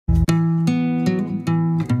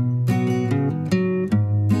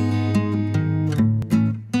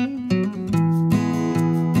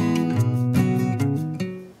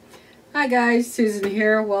guys, Susan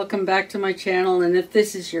here. Welcome back to my channel, and if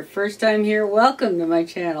this is your first time here, welcome to my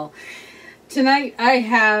channel. Tonight I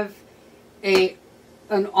have an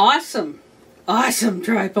awesome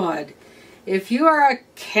tripod. If you are a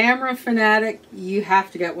camera fanatic, you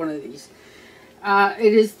have to get one of these.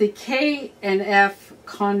 It is the K&F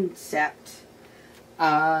concept.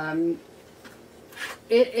 It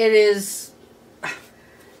is,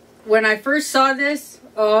 when I first saw this,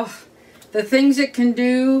 oh, the things it can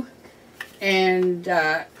do, and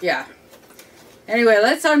yeah. Anyway,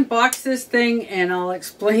 let's unbox this thing and I'll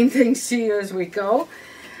explain things to you as we go.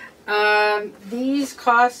 These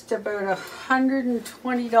cost about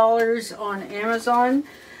 $120 on Amazon.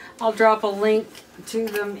 I'll drop a link to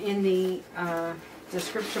them in the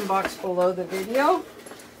description box below the video.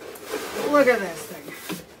 Look at this thing.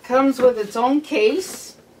 Comes with its own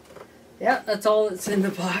case. Yeah, that's all that's in the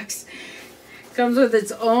box. Comes with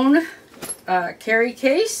its own carry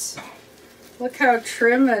case. Look how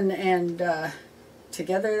trim and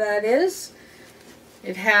together that is.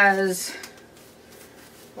 It has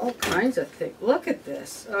all kinds of things. Look at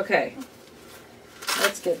this. Okay,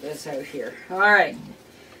 let's get this out here. All right,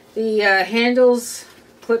 the handles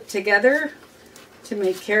clip together to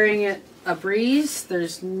make carrying it a breeze.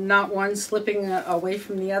 There's not one slipping away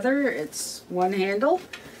from the other. It's one handle.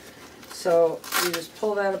 So you just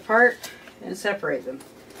pull that apart and separate them.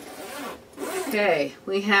 Okay,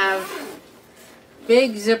 we have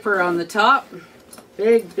big zipper on the top,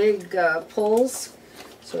 big pulls,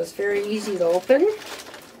 so it's very easy to open.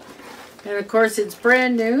 And of course it's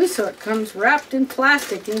brand new, so it comes wrapped in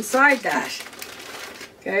plastic inside that.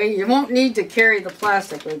 Okay, you won't need to carry the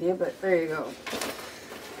plastic with you, but there you go.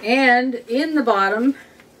 And in the bottom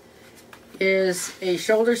is a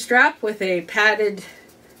shoulder strap with a padded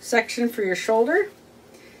section for your shoulder,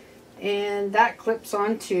 and that clips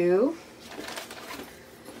onto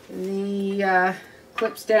the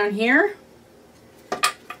clips down here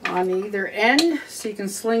on either end, so you can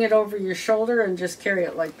sling it over your shoulder and just carry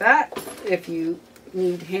it like that if you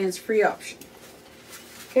need hands-free option.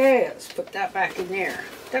 Okay, let's put that back in there.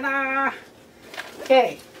 Ta-da!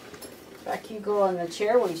 Okay, back you go on the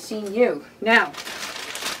chair. We've seen you. Now,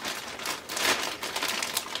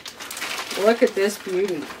 look at this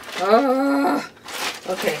beauty. Oh,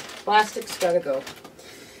 okay, plastic's gotta go.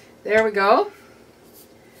 There we go.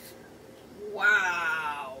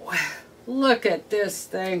 Wow, look at this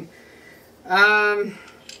thing. It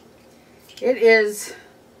is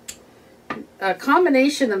a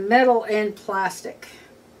combination of metal and plastic.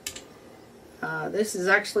 This is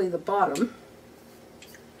actually the bottom.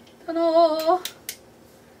 Ta-da!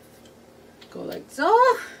 Go like so,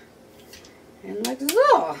 and like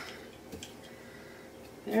so.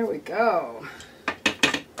 There we go.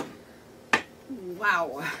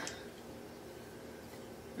 Wow.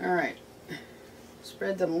 All right.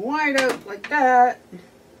 Spread them wide out like that.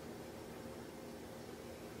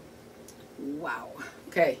 Wow.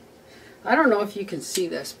 Okay. I don't know if you can see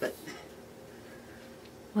this, but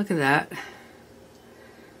look at that.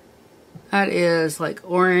 That is like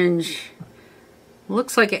orange.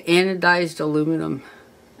 Looks like an anodized aluminum.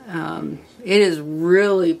 It is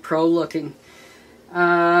really pro looking.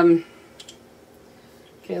 Okay,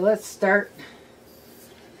 let's start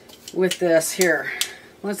with this here.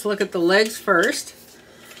 Let's look at the legs first.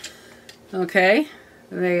 Okay,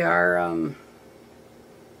 they are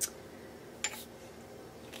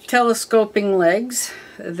telescoping legs.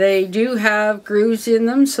 They do have grooves in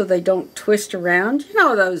them so they don't twist around. You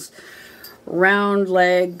know, those round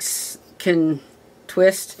legs can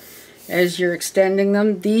twist as you're extending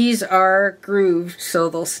them. These are grooved so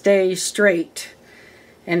they'll stay straight,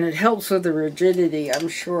 and it helps with the rigidity, I'm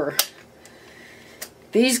sure.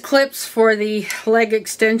 These clips for the leg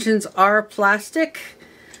extensions are plastic,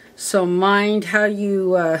 so mind how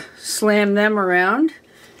you slam them around.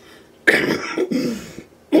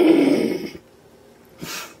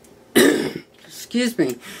 Excuse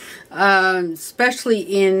me. Especially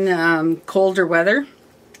in colder weather.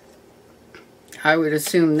 I would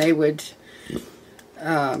assume they would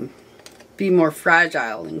be more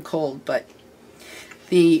fragile in cold, but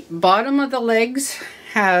the bottom of the legs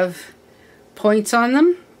have points on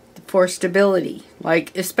them for stability,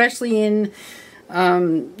 like especially in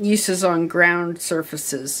uses on ground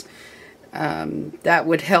surfaces. That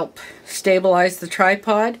would help stabilize the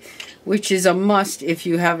tripod, which is a must if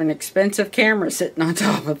you have an expensive camera sitting on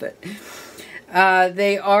top of it.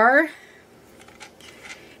 They are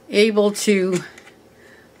able to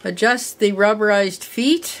adjust the rubberized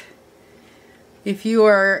feet. If you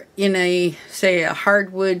are in a, say, a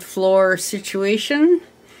hardwood floor situation,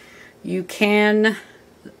 you can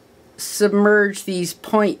submerge these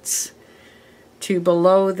points to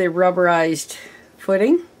below the rubberized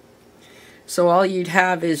footing. So all you'd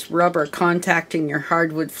have is rubber contacting your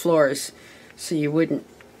hardwood floors so you wouldn't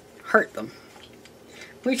hurt them,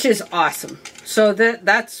 which is awesome. So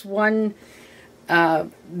that's one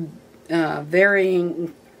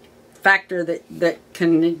varying factor that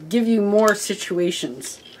can give you more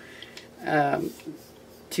situations to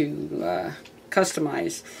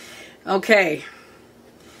customize. Okay,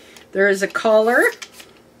 there is a collar,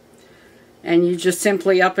 and you just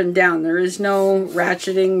simply up and down. There is no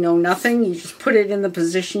ratcheting, no nothing. You just put it in the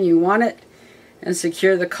position you want it and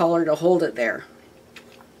secure the collar to hold it there.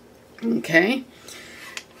 Okay.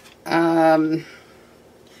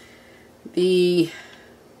 The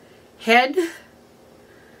head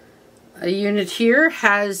unit here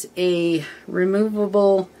has a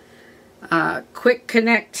removable quick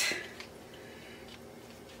connect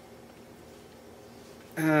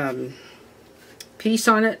piece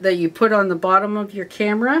on it that you put on the bottom of your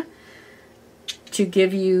camera to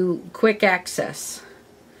give you quick access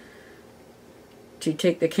to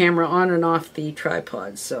take the camera on and off the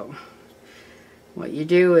tripod. So what you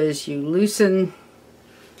do is you loosen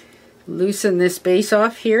this base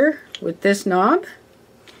off here with this knob,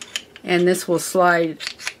 and this will slide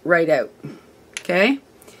right out. Okay,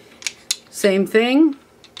 same thing,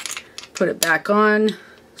 put it back on,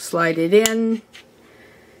 slide it in,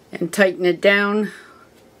 and tighten it down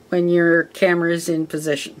when your camera is in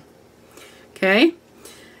position. Okay,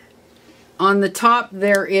 on the top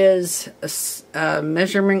there is a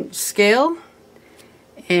measurement scale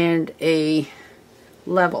and a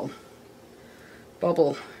level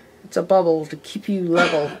bubble. It's a bubble to keep you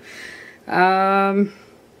level.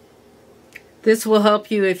 This will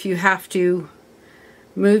help you if you have to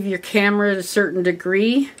move your camera to a certain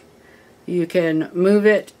degree. You can move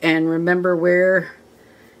it and remember where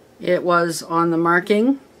it was on the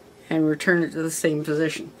marking and return it to the same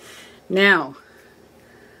position. Now,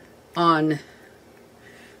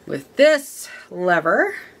 with this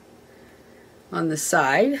lever on the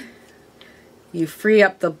side, you free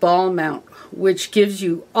up the ball mount, which gives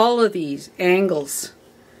you all of these angles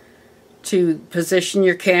to position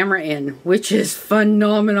your camera in, which is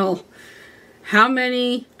phenomenal. How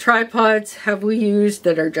many tripods have we used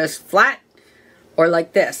that are just flat or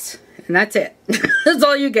like this? And that's it. That's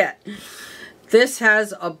all you get. This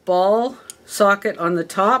has a ball socket on the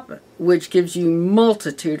top, which gives you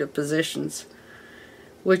multitude of positions,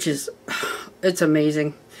 which is, it's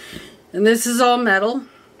amazing. And this is all metal.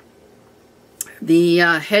 The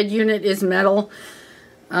head unit is metal.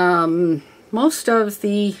 Most of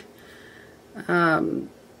the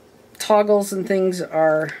toggles and things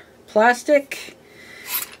are plastic.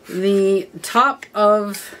 The top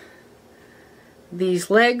of these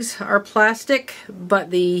legs are plastic, but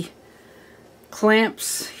the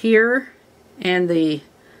clamps here and the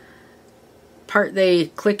part they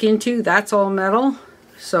click into, that's all metal.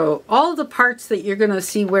 So all the parts that you're going to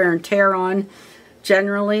see wear and tear on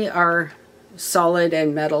generally are solid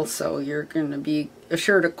and metal, so you're going to be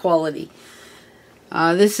assured of quality.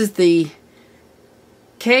 This is the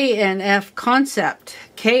KNF Concept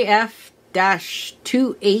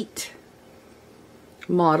KF-28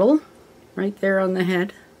 model, right there on the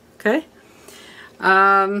head. Okay.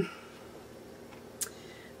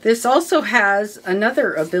 This also has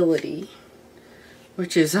another ability,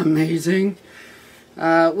 which is amazing,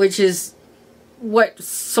 which is what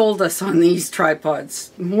sold us on these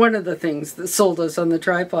tripods. One of the things that sold us on the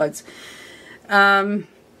tripods. On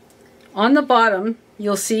the bottom,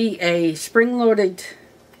 you'll see a spring-loaded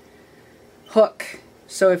hook.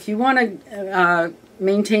 So if you want to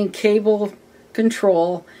maintain cable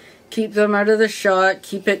control, keep them out of the shot,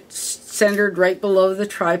 keep it centered right below the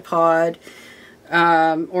tripod,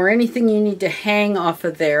 or anything you need to hang off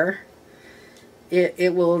of there,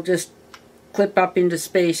 it will just clip up into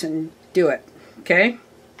space and do it. Okay,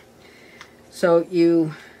 so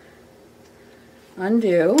you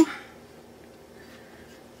undo.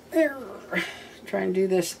 There. Try and do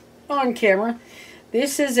this on camera.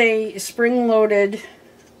 This is a spring-loaded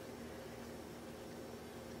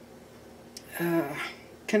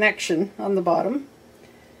connection on the bottom.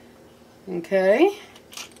 Okay,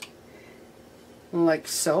 like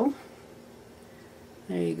so.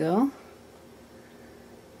 There you go.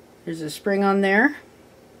 There's a spring on there,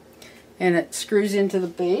 and it screws into the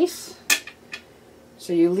base.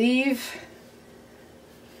 So you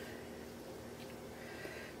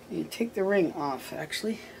take the ring off,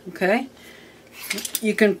 actually. Okay,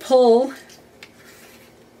 you can pull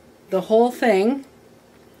the whole thing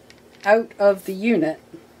out of the unit.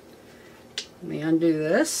 Let me undo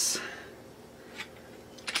this.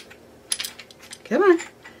 Come on.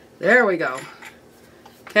 There we go.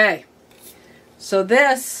 Okay, so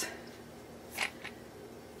this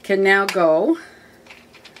can now go,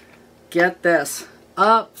 get this,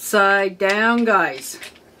 upside down, guys.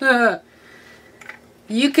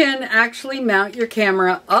 You can actually mount your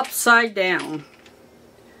camera upside down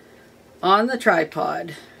on the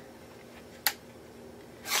tripod.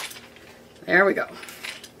 There we go.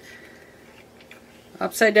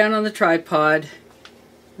 Upside down on the tripod.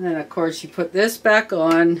 And then of course you put this back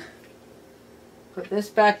on. Put this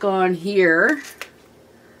back on here,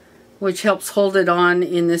 which helps hold it on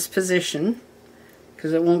in this position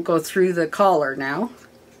because it won't go through the collar now.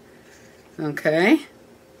 Okay.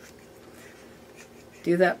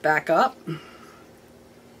 Do that back up.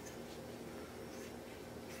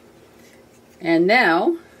 And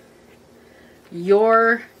now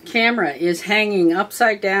your camera is hanging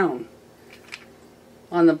upside down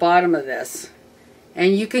on the bottom of this.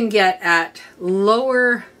 And you can get at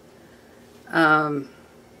lower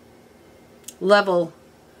level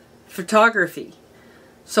photography.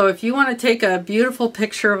 So if you want to take a beautiful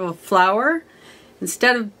picture of a flower,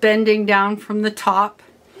 instead of bending down from the top,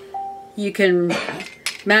 you can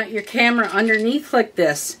mount your camera underneath like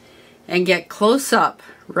this and get close up,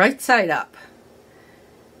 right side up,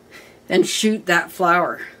 and shoot that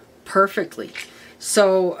flower perfectly.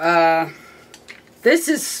 So this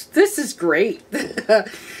is great.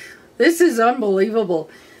 This is unbelievable,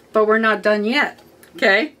 but we're not done yet.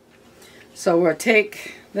 Okay, so we'll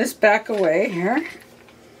take this back away here.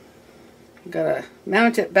 Gotta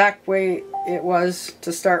mount it back way it was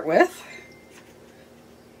to start with.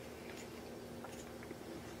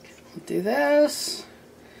 Do this.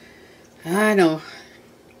 I know,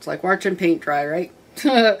 it's like watching paint dry, right?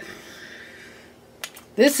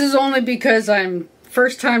 This is only because I'm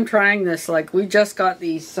first time trying this. Like, we just got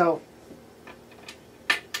these, so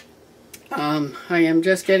I am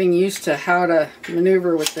just getting used to how to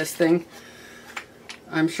maneuver with this thing.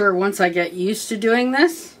 I'm sure once I get used to doing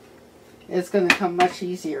this, it's going to come much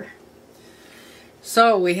easier.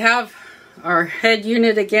 So we have our head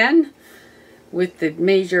unit again with the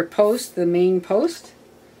major post, the main post.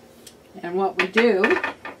 And what we do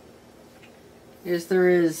is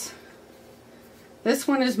this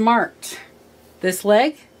one is marked. This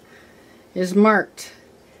leg is marked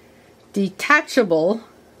detachable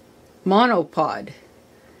monopod.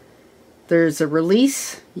 There's a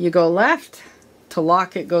release, you go left. To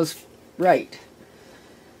lock it goes right.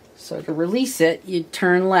 So to release it, you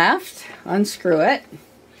turn left, unscrew it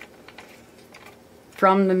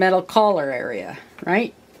from the metal collar area,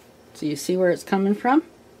 right? So you see where it's coming from?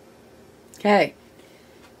 Okay.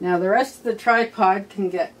 Now the rest of the tripod can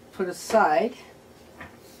get put aside.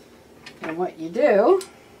 And what you do,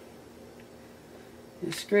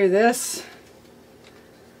 you screw this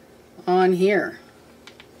on here.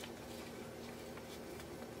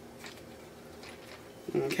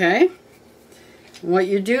 Okay? And what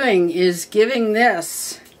you're doing is giving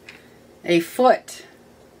this a foot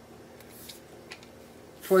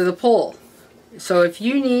for the pull. So if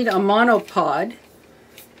you need a monopod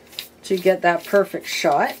to get that perfect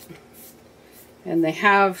shot, and they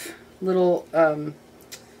have little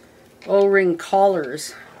O-ring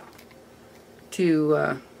collars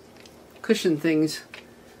to cushion things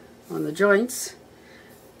on the joints.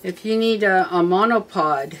 If you need a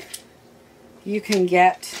monopod, you can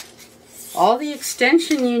get all the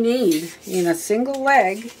extension you need in a single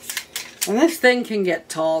leg. And this thing can get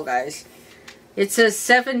tall, guys. It says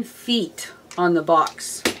 7 feet on the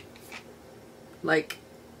box. Like,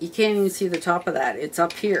 you can't even see the top of that. It's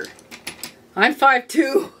up here. I'm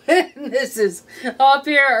 5'2", and this is up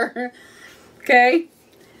here. Okay?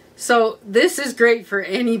 So this is great for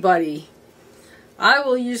anybody. I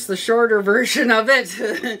will use the shorter version of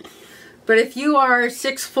it. But if you are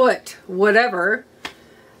 6 foot, whatever,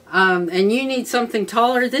 and you need something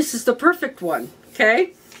taller, this is the perfect one.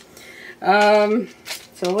 Okay? So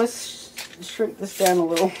let's shrink this down a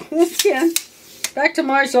little. Again, back to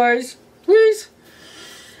my size, please.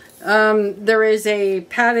 There is a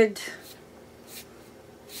padded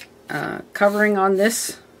covering on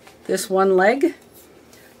this one leg,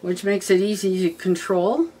 which makes it easy to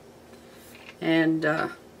control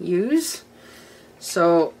and use.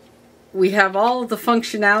 So we have all of the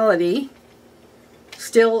functionality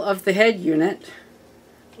still of the head unit,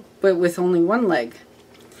 but with only one leg.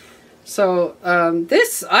 So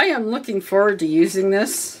I am looking forward to using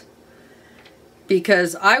this,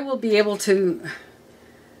 because I will be able to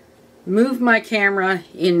move my camera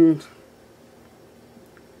in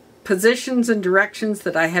positions and directions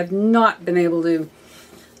that I have not been able to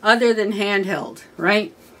other than handheld,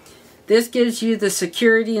 right? This gives you the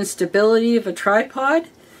security and stability of a tripod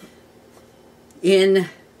in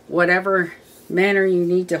whatever manner you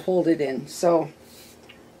need to hold it in. So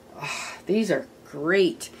these are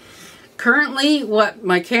great. Currently, what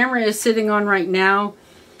my camera is sitting on right now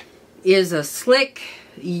is a Slick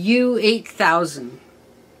U8000.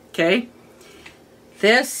 Okay,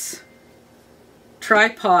 this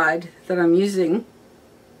tripod that I'm using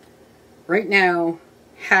right now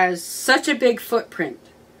has such a big footprint.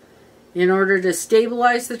 In order to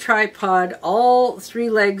stabilize the tripod, all three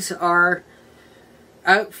legs are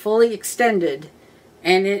out fully extended,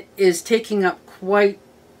 and it is taking up quite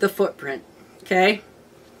the footprint, okay?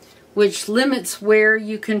 Which limits where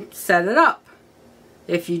you can set it up.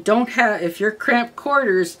 If you're cramped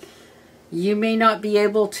quarters, you may not be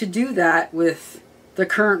able to do that with the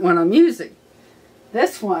current one I'm using.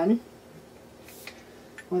 This one,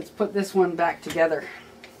 let's put this one back together.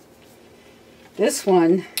 This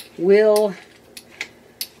one will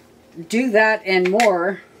do that and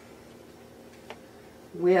more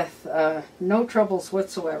with no troubles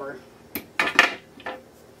whatsoever.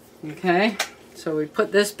 Okay, so we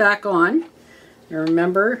put this back on. And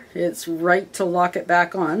remember, it's right to lock it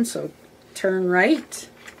back on, so turn right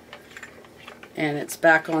and it's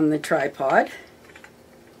back on the tripod.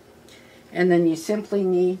 And then you simply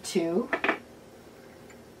need to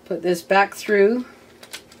put this back through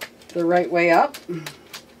the right way up.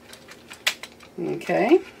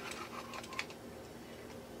 Okay.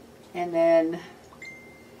 And then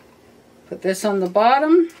put this on the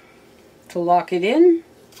bottom to lock it in.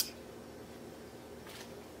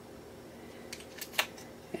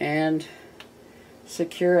 And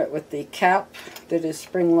secure it with the cap that is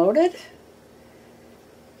spring-loaded.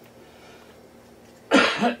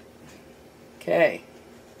 Okay.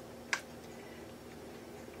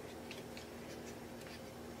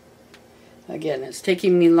 Again, it's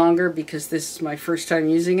taking me longer because this is my first time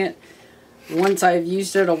using it. Once I've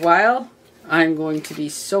used it a while, I'm going to be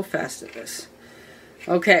so fast at this.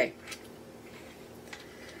 Okay.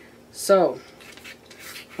 So,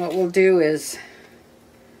 what we'll do is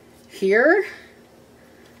here,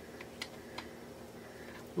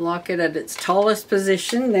 lock it at its tallest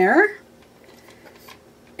position there.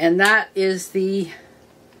 And that is the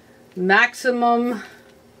maximum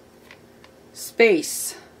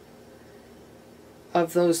space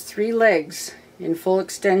of those three legs in full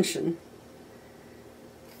extension.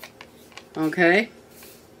 Okay?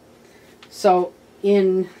 So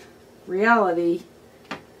in reality,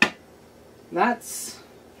 that's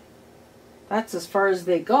as far as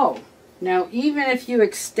they go. Now, even if you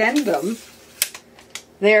extend them,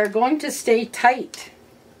 they're going to stay tight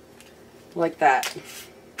like that.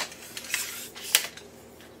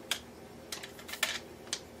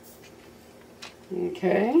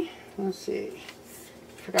 Okay, let's see.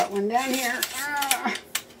 Forgot one down here.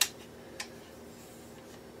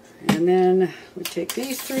 And then we take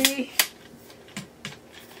these three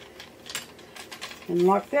and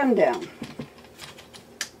lock them down.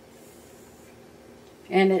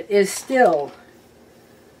 And it is still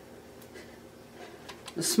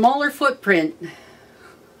a smaller footprint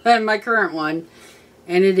than my current one,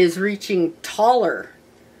 and it is reaching taller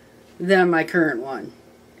than my current one.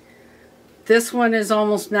 This one is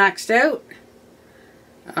almost maxed out.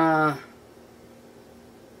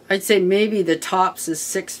 I'd say maybe the tops is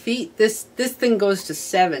 6 feet. This thing goes to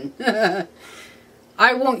 7.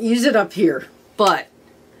 I won't use it up here, but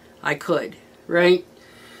I could, right?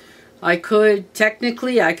 I could,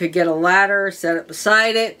 technically, I could get a ladder, set it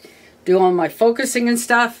beside it, do all my focusing and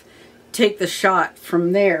stuff, take the shot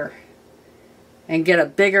from there and get a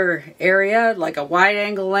bigger area, like a wide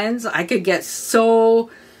angle lens. I could get so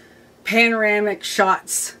panoramic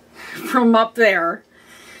shots from up there.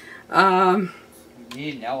 You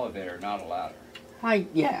need an elevator, not a ladder.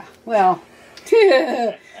 Yeah, well,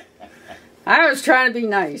 I was trying to be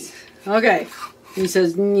nice. Okay, he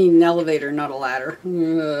says you need an elevator, not a ladder.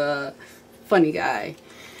 Funny guy.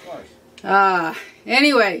 Of course.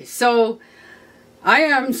 Anyway, so I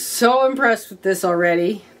am so impressed with this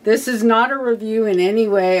already. This is not a review in any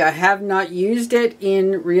way. I have not used it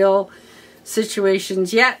in real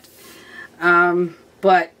situations yet.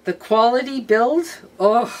 But the quality build,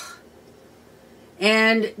 oh.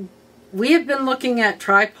 And we have been looking at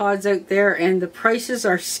tripods out there, and the prices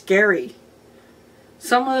are scary.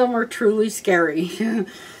 Some of them are truly scary. And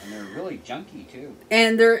they're really junky too.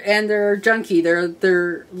 And they're junky.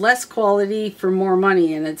 They're less quality for more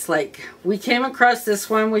money. And it's like, we came across this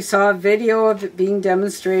one, we saw a video of it being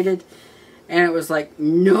demonstrated, and it was like,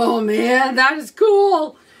 no man, that is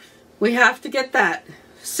cool. We have to get that.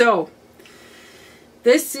 So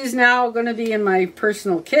this is now going to be in my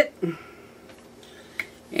personal kit.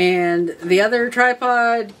 And the other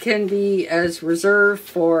tripod can be as reserved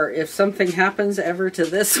for if something happens ever to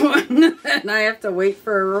this one and I have to wait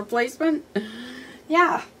for a replacement.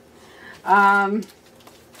 Yeah.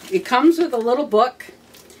 It comes with a little book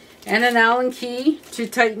and an Allen key to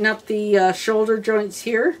tighten up the shoulder joints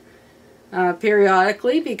here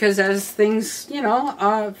periodically, because as things, you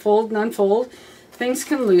know, fold and unfold, things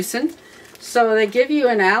can loosen. So they give you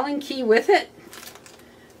an Allen key with it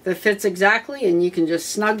that fits exactly, and you can just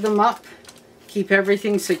snug them up, keep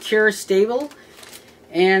everything secure, stable.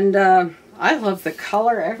 And I love the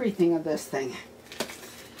color, everything of this thing.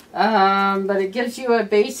 But it gives you a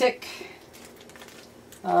basic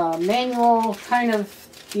manual kind of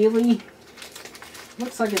feely.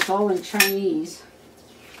 Looks like it's all in Chinese.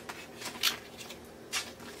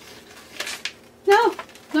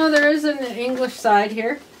 No, there is an English side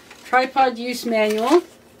here. Tripod use manual.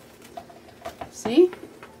 See?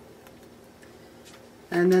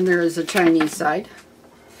 And then there is a Chinese side.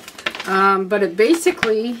 But it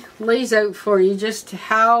basically lays out for you just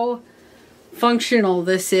how functional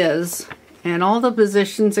this is, and all the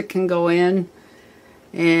positions it can go in,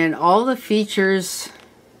 and all the features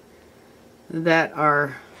that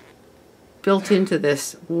are built into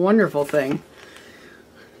this wonderful thing.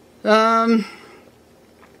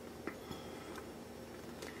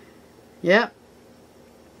 Yep.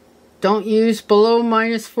 Don't use below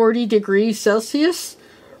minus 40 degrees Celsius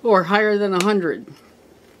or higher than 100.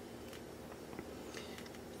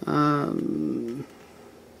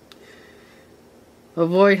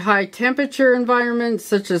 Avoid high temperature environments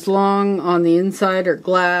such as long on the inside or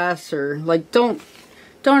glass, or like don't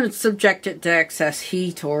subject it to excess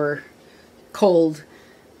heat or cold.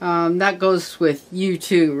 That goes with you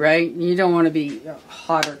too, right? You don't want to be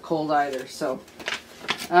hot or cold either. So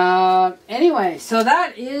anyway, so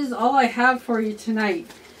that is all I have for you tonight.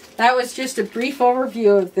 That was just a brief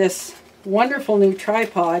overview of this wonderful new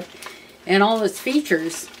tripod and all its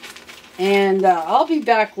features. And I'll be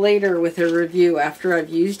back later with a review after I've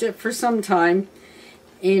used it for some time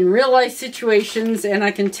in real life situations, and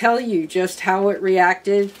I can tell you just how it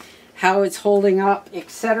reacted, how it's holding up,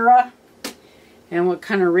 etc. and what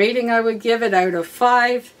kind of rating I would give it out of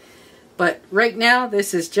 5. But right now,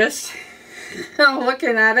 this is just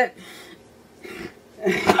looking at it.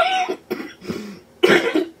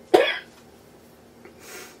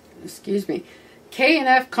 Excuse me.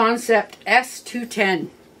 K&F Concept S210.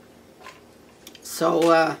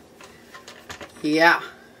 So, yeah.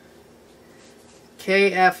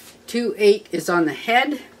 KF28 is on the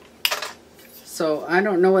head. So, I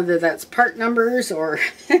don't know whether that's part numbers or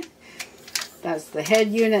that's the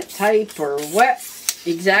head unit type or what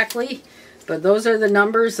exactly. But those are the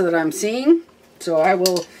numbers that I'm seeing. So, I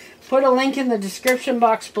will put a link in the description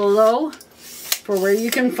box below for where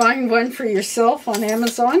you can find one for yourself on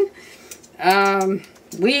Amazon.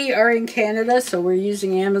 We are in Canada, so we're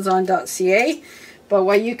using Amazon.ca. But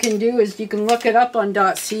what you can do is you can look it up on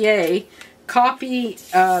 .ca, copy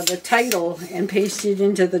the title, and paste it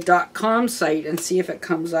into the .com site and see if it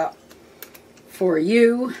comes up for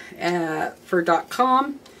you for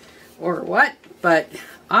 .com or what. But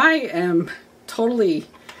I am totally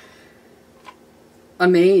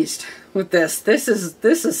amazed with this. This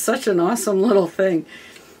is such an awesome little thing.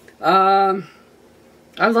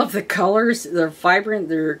 I love the colors. They're vibrant.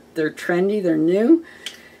 They're trendy. They're new,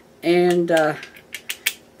 and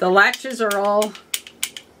the latches are all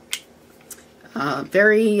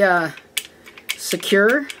very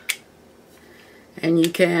secure, and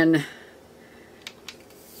you can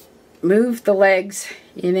move the legs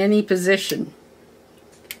in any position.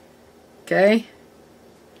 Okay,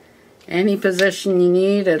 any position you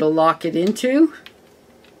need, it'll lock it into.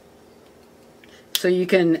 So you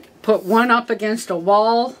can put one up against a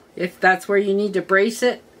wall if that's where you need to brace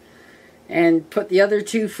it, and put the other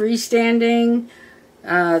two freestanding.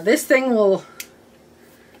 This thing will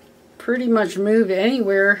pretty much move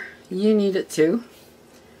anywhere you need it to,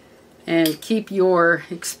 and keep your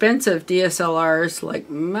expensive DSLRs like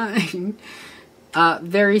mine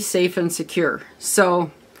very safe and secure.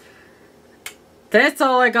 So that's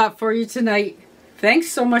all I got for you tonight.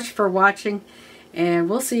 Thanks so much for watching, and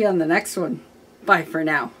we'll see you on the next one. Bye for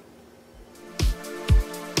now.